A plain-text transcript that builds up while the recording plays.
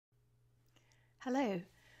Hello,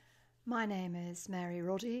 my name is Mary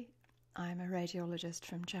Roddy. I'm a radiologist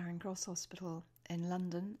from Charing Cross Hospital in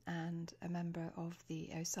London and a member of the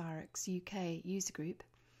OsiriX UK user group,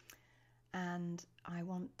 and I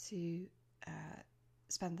want to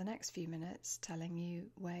spend the next few minutes telling you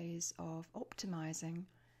ways of optimising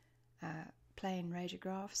plain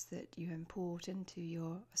radiographs that you import into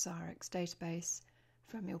your OsiriX database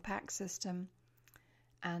from your PAC system,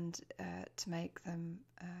 and to make them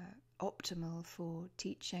optimal for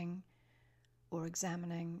teaching or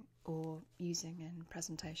examining or using in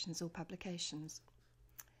presentations or publications.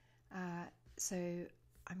 So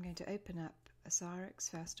I'm going to open up OsiriX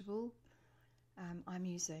first of all. I'm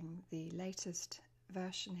using the latest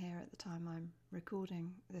version here at the time I'm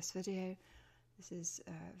recording this video. This is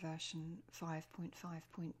version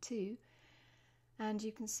 5.5.2. And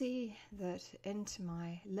you can see that into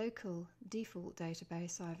my local default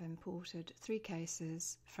database I've imported 3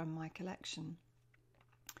 cases from my collection.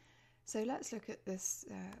 So let's look at this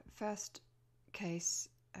first case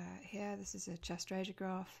here. This is a chest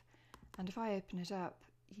radiograph, and if I open it up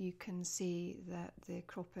you can see that the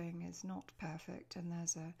cropping is not perfect and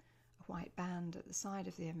there's a white band at the side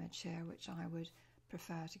of the image here which I would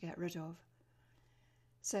prefer to get rid of.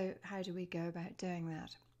 So how do we go about doing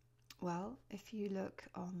that? Well, if you look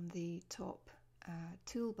on the top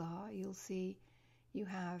toolbar, you'll see you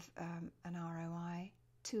have an ROI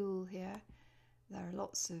tool here. There are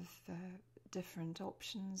lots of different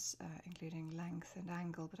options, including length and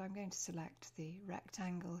angle, but I'm going to select the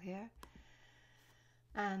rectangle here.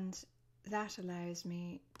 And that allows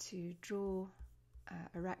me to draw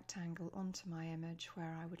a rectangle onto my image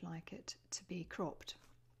where I would like it to be cropped.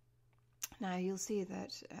 Now you'll see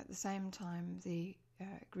that at the same time the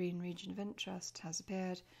green region of interest has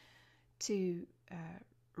appeared, 2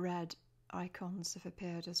 red icons have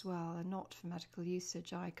appeared as well, a not for medical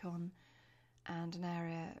usage icon and an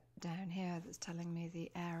area down here that's telling me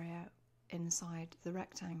the area inside the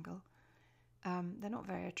rectangle. They're not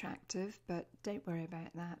very attractive, but don't worry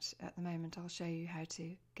about that at the moment. I'll show you how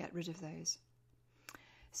to get rid of those.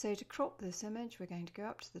 So to crop this image we're going to go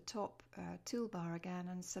up to the top toolbar again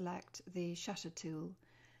and select the shutter tool,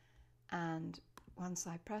 and once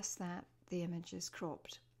I press that, the image is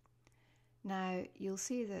cropped. Now you'll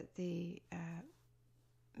see that the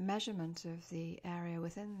measurement of the area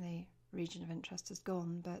within the region of interest has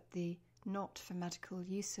gone, but the not for medical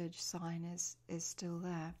usage sign is still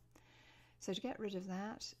there. So to get rid of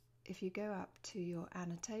that, if you go up to your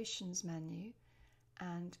annotations menu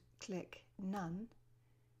and click none,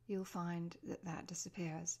 you'll find that that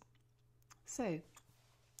disappears. So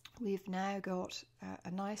we've now got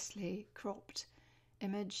a nicely cropped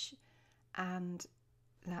image, and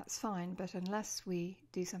that's fine, but unless we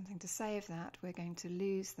do something to save that, we're going to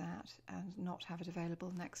lose that and not have it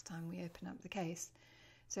available next time we open up the case.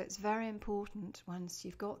 So it's very important, once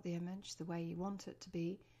you've got the image the way you want it to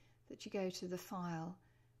be, that you go to the File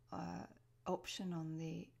option on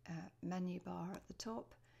the menu bar at the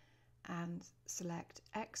top and select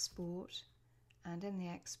Export, and in the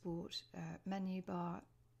Export menu bar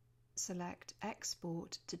select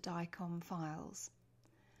Export to Dicom Files.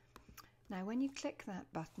 Now when you click that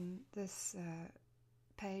button, this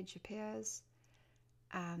page appears,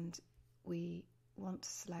 and we want to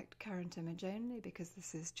select current image only because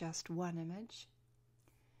this is just one image.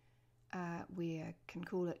 We can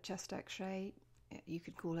call it chest x-ray, you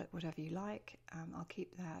could call it whatever you like. I'll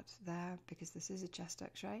keep that there because this is a chest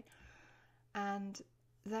x-ray. And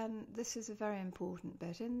then this is a very important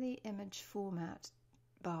bit. In the image format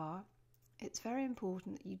bar, it's very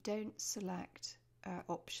important that you don't select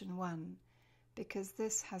option 1, because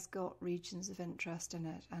this has got regions of interest in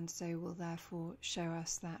it and so will therefore show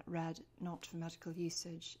us that red not for medical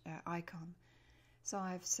usage icon. So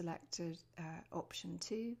I've selected option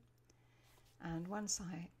 2, and once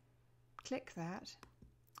I click that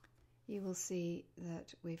you will see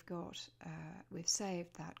that we've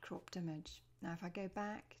saved that cropped image. Now if I go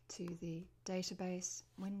back to the database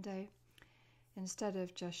window, instead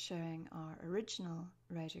of just showing our original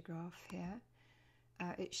radiograph here,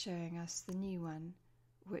 it's showing us the new one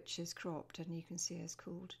which is cropped, and you can see it's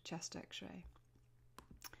called chest x-ray.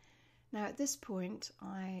 Now at this point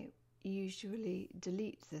I usually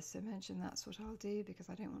delete this image, and that's what I'll do because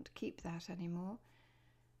I don't want to keep that anymore.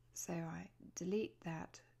 So I delete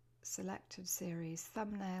that selected series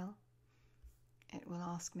thumbnail. It will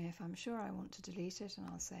ask me if I'm sure I want to delete it, and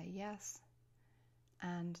I'll say yes.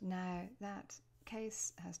 And now that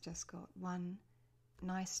case has just got one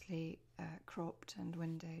nicely cropped and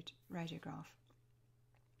windowed radiograph.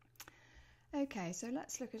 Okay, so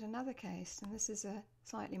let's look at another case, and this is a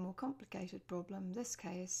slightly more complicated problem. This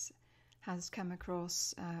case has come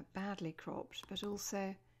across badly cropped, but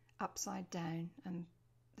also upside down, and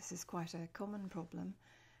this is quite a common problem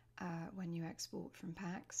when you export from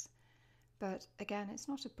packs. But again, it's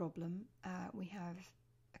not a problem. We have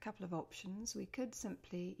a couple of options. We could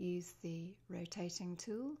simply use the rotating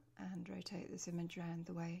tool and rotate this image around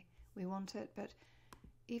the way we want it, but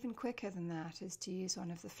even quicker than that is to use one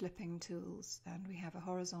of the flipping tools, and we have a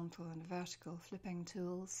horizontal and a vertical flipping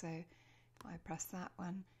tool. So if I press that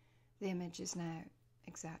one, the image is now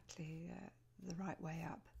exactly the right way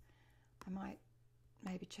up. I might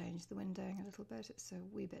maybe change the windowing a little bit, it's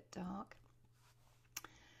a wee bit dark.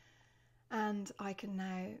 And I can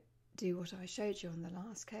now do what I showed you on the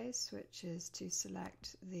last case, which is to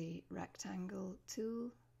select the rectangle tool,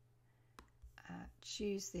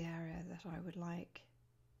 choose the area that I would like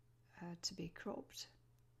to be cropped,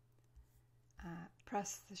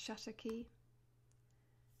 press the shutter key,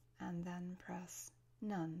 and then press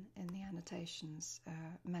None in the annotations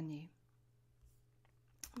menu.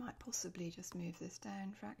 I might possibly just move this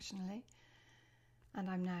down fractionally, and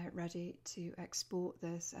I'm now ready to export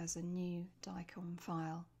this as a new Dicom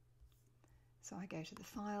file. So I go to the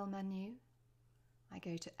File menu, I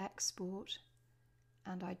go to Export,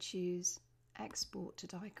 and I choose Export to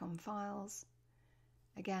Dicom Files.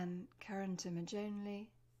 Again, current image only.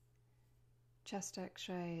 Chest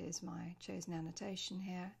X-ray is my chosen annotation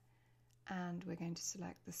here, and we're going to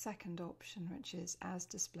select the second option, which is as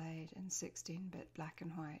displayed in 16-bit black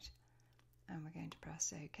and white, and we're going to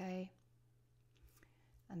press OK.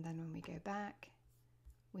 And then when we go back,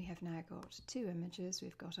 we have now got two images.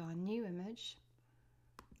 We've got our new image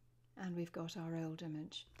and we've got our old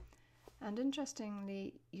image. And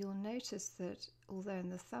interestingly, you'll notice that although in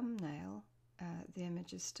the thumbnail the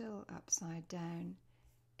image is still upside down,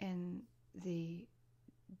 in the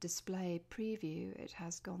display preview it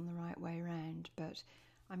has gone the right way around, but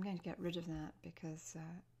I'm going to get rid of that because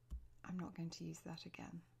I'm not going to use that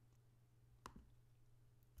again.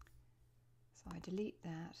 So I delete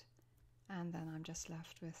that, and then I'm just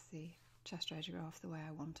left with the chest radiograph the way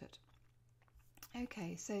I want it.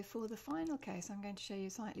 Okay, so for the final case I'm going to show you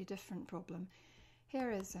a slightly different problem.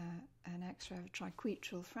 Here is an X-ray of a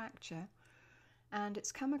triquetral fracture, and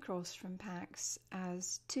it's come across from packs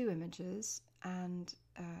as two images, and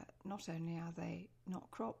not only are they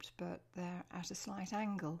not cropped, but they're at a slight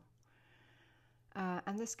angle.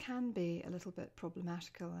 And this can be a little bit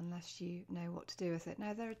problematical unless you know what to do with it.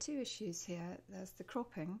 Now, there are two issues here. There's the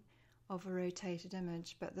cropping of a rotated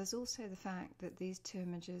image, but there's also the fact that these two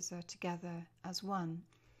images are together as one.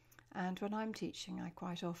 And when I'm teaching, I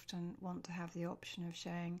quite often want to have the option of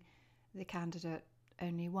showing the candidate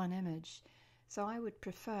only one image. So I would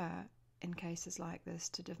prefer, in cases like this,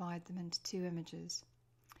 to divide them into two images.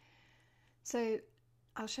 So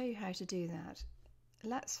I'll show you how to do that.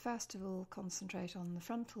 Let's first of all concentrate on the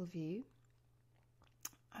frontal view.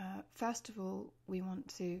 First of all, we want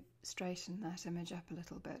to straighten that image up a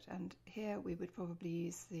little bit, and here we would probably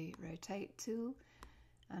use the rotate tool,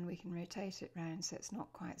 and we can rotate it round so it's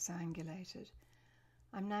not quite so angulated.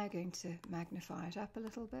 I'm now going to magnify it up a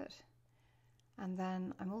little bit, and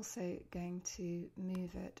then I'm also going to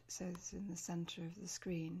move it so it's in the centre of the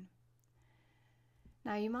screen.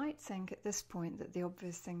 Now, you might think at this point that the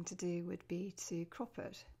obvious thing to do would be to crop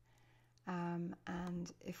it,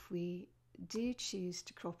 and if we do choose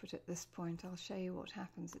to crop it at this point, I'll show you what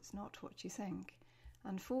happens. It's not what you think.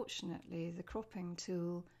 Unfortunately, the cropping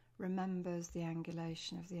tool remembers the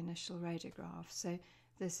angulation of the initial radiograph, so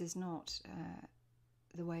this is not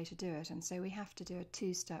the way to do it, and so we have to do a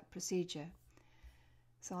two-step procedure.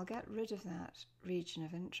 So I'll get rid of that region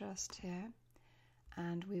of interest here,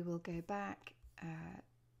 and we will go back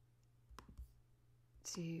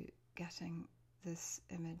to getting this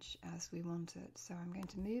image as we want it. So I'm going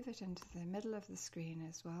to move it into the middle of the screen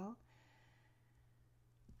as well,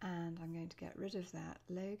 and I'm going to get rid of that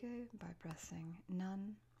logo by pressing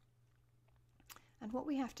None. And what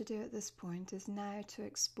we have to do at this point is now to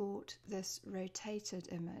export this rotated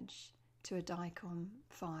image to a Dicom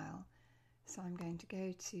file. So I'm going to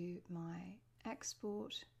go to my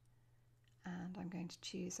export, and I'm going to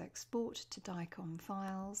choose Export to Dicom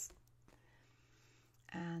Files,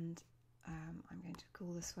 and I'm going to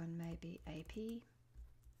call this one maybe AP,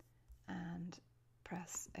 and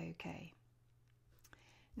press OK.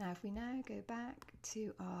 Now, if we now go back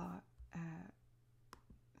to our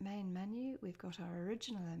main menu, we've got our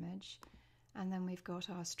original image, and then we've got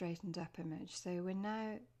our straightened up image. So we're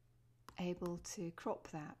now able to crop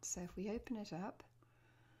that. So if we open it up,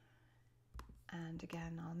 and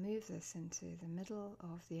again I'll move this into the middle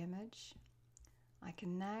of the image, I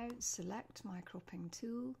can now select my cropping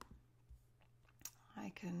tool.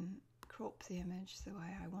 I can crop the image the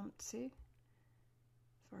way I want to.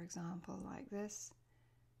 For example, like this.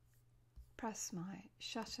 Press my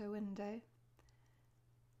shutter window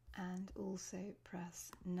and also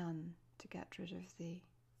press none to get rid of the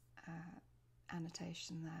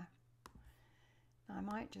annotation there. Now I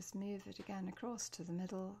might just move it again across to the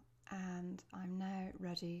middle, and I'm now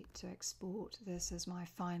ready to export this as my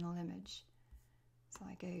final image. So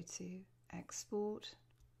I go to Export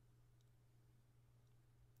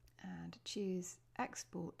and choose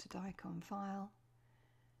Export to Dicom File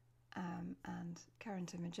and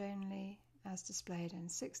current image only as displayed in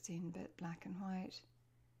 16-bit black and white,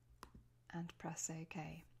 and press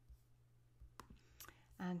OK.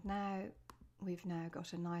 And now we've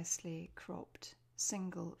got a nicely cropped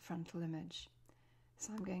single frontal image.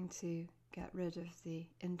 So I'm going to get rid of the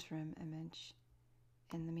interim image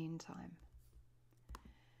in the meantime.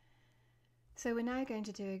 So we're now going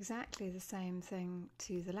to do exactly the same thing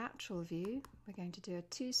to the lateral view. We're going to do a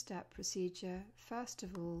two-step procedure, first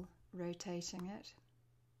of all rotating it,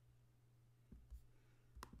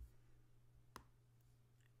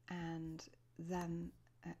 and then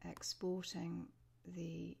exporting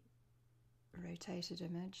the rotated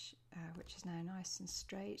image, which is now nice and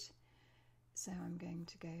straight. So I'm going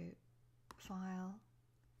to go File,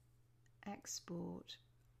 Export,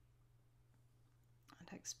 and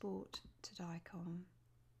Export to Dicom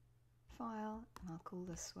File, and I'll call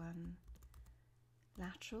this one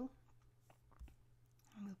Lateral,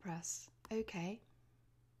 and we'll press OK.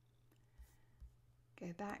 Go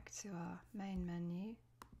back to our main menu,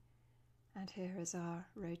 and here is our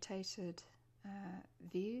rotated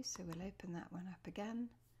view, so we'll open that one up again.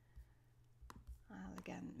 I'll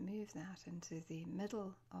again move that into the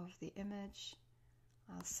middle of the image.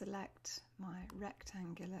 I'll select my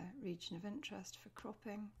rectangular region of interest for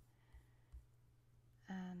cropping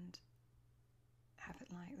and have it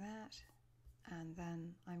like that, and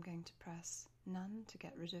then I'm going to press none to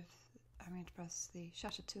get rid of, I'm going to press the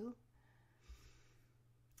shutter tool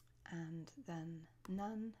and then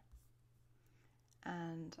none,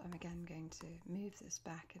 and I'm again going to move this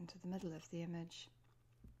back into the middle of the image.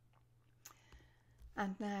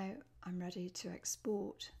 And now I'm ready to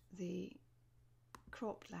export the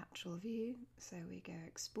cropped lateral view. So we go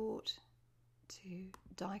Export to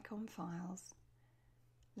Dicom Files,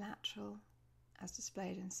 Lateral as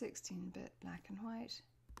displayed in 16-bit black and white,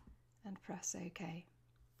 and press OK.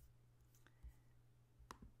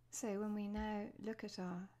 So when we now look at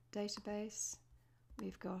our database,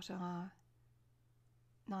 we've got our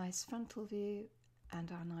nice frontal view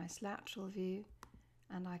and our nice lateral view,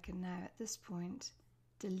 and I can now at this point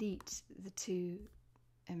delete the two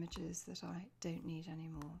images that I don't need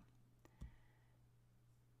anymore.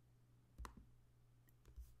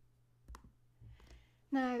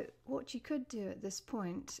 Now what you could do at this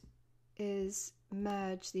point is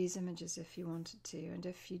merge these images if you wanted to, and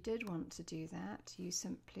if you did want to do that, you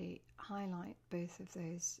simply highlight both of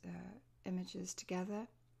those images together,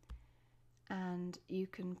 and you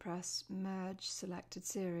can press Merge Selected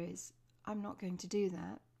Series. I'm not going to do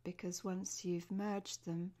that because once you've merged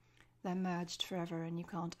them, they're merged forever and you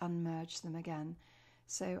can't unmerge them again.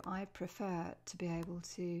 So I prefer to be able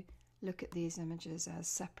to look at these images as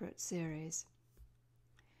separate series.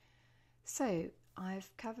 So I've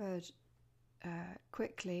covered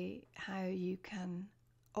quickly how you can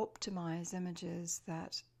optimize images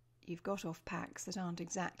that you've got off packs that aren't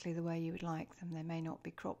exactly the way you would like them. They may not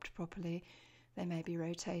be cropped properly, they may be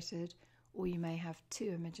rotated, or you may have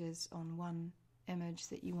two images on one image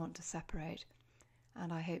that you want to separate.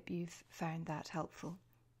 And I hope you've found that helpful.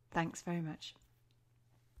 Thanks very much.